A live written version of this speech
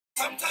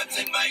Sometimes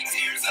in my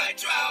tears I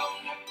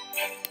drown.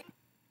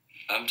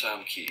 I'm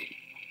Tom Key.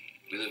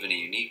 We live in a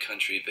unique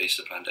country based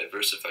upon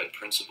diversified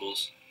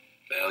principles,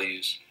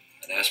 values,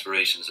 and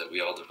aspirations that we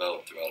all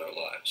develop throughout our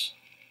lives.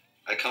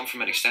 I come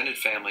from an extended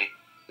family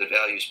that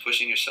values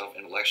pushing yourself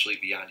intellectually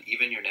beyond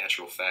even your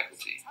natural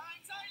faculty.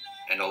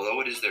 And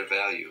although it is their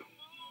value,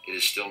 it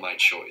is still my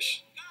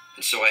choice.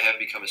 And so I have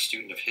become a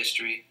student of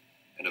history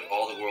and of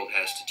all the world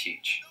has to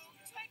teach.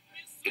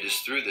 It is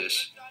through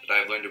this that I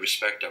have learned to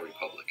respect our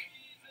republic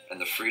and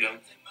the freedom,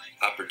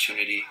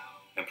 opportunity,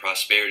 and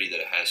prosperity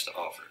that it has to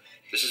offer.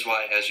 This is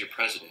why, as your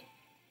president,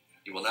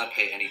 you will not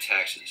pay any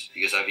taxes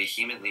because I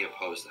vehemently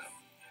oppose them.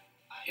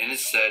 And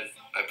instead,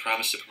 I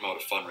promise to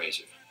promote a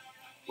fundraiser,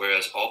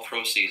 whereas all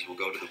proceeds will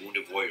go to the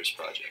Wounded Warriors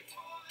Project,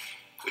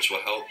 which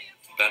will help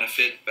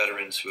benefit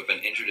veterans who have been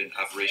injured in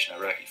Operation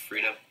Iraqi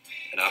Freedom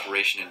and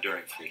Operation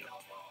Enduring Freedom.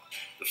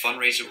 The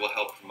fundraiser will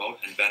help promote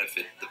and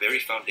benefit the very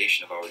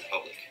foundation of our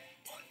republic,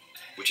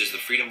 which is the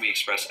freedom we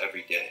express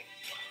every day,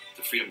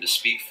 the freedom to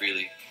speak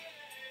freely,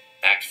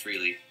 act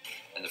freely,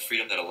 and the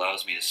freedom that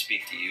allows me to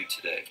speak to you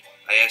today.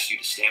 I ask you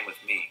to stand with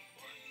me,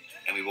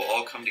 and we will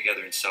all come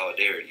together in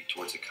solidarity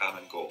towards a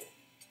common goal,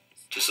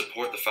 to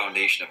support the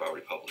foundation of our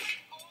republic,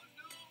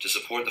 to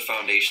support the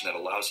foundation that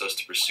allows us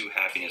to pursue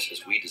happiness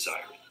as we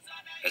desire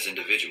it, as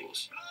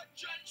individuals.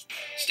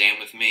 Stand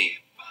with me,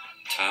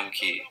 Tom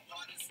Key,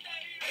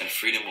 and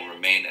freedom will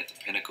remain at the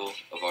pinnacle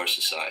of our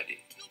society.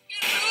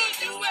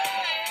 Lose your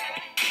way.